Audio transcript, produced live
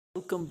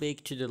Welcome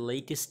back to the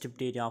latest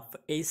update of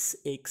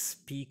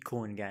SXP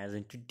coin, guys.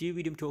 And today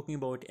video I'm talking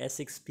about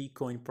SXP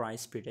coin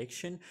price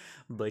prediction.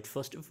 But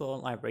first of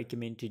all, I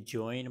recommend to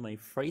join my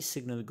free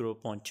signal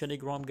group on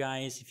Telegram,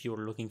 guys. If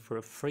you're looking for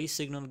a free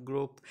signal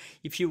group,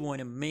 if you want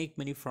to make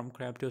money from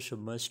crypto, so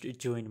must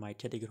join my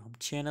Telegram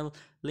channel.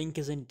 Link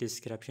is in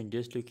description.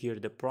 Just look here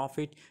the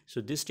profit.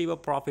 So this type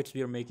of profits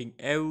we are making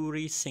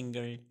every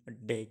single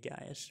day,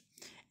 guys.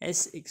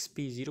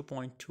 SXP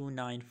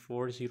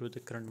 0.2940, the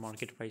current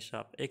market price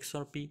of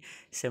XRP,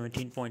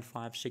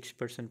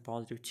 17.56%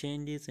 positive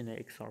changes in the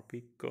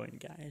XRP coin,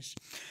 guys.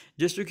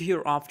 Just look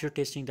here after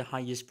testing the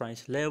highest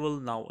price level.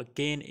 Now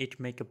again it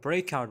make a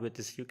breakout with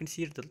this. You can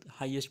see the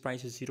highest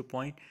price is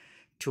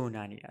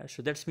 0.29, guys.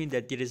 So that's mean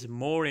that there is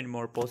more and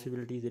more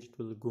possibilities that it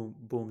will go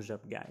booms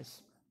up,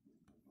 guys.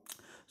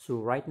 So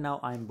right now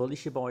I'm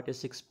bullish about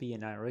SXP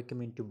and I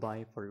recommend to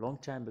buy for a long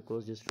time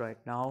because just right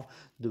now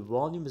the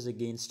volume is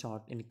again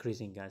start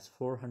increasing, guys.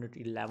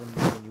 411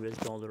 million US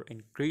dollar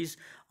increase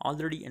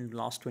already in the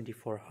last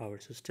 24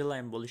 hours. So still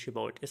I'm bullish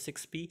about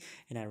SXP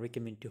and I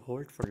recommend to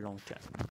hold for a long time.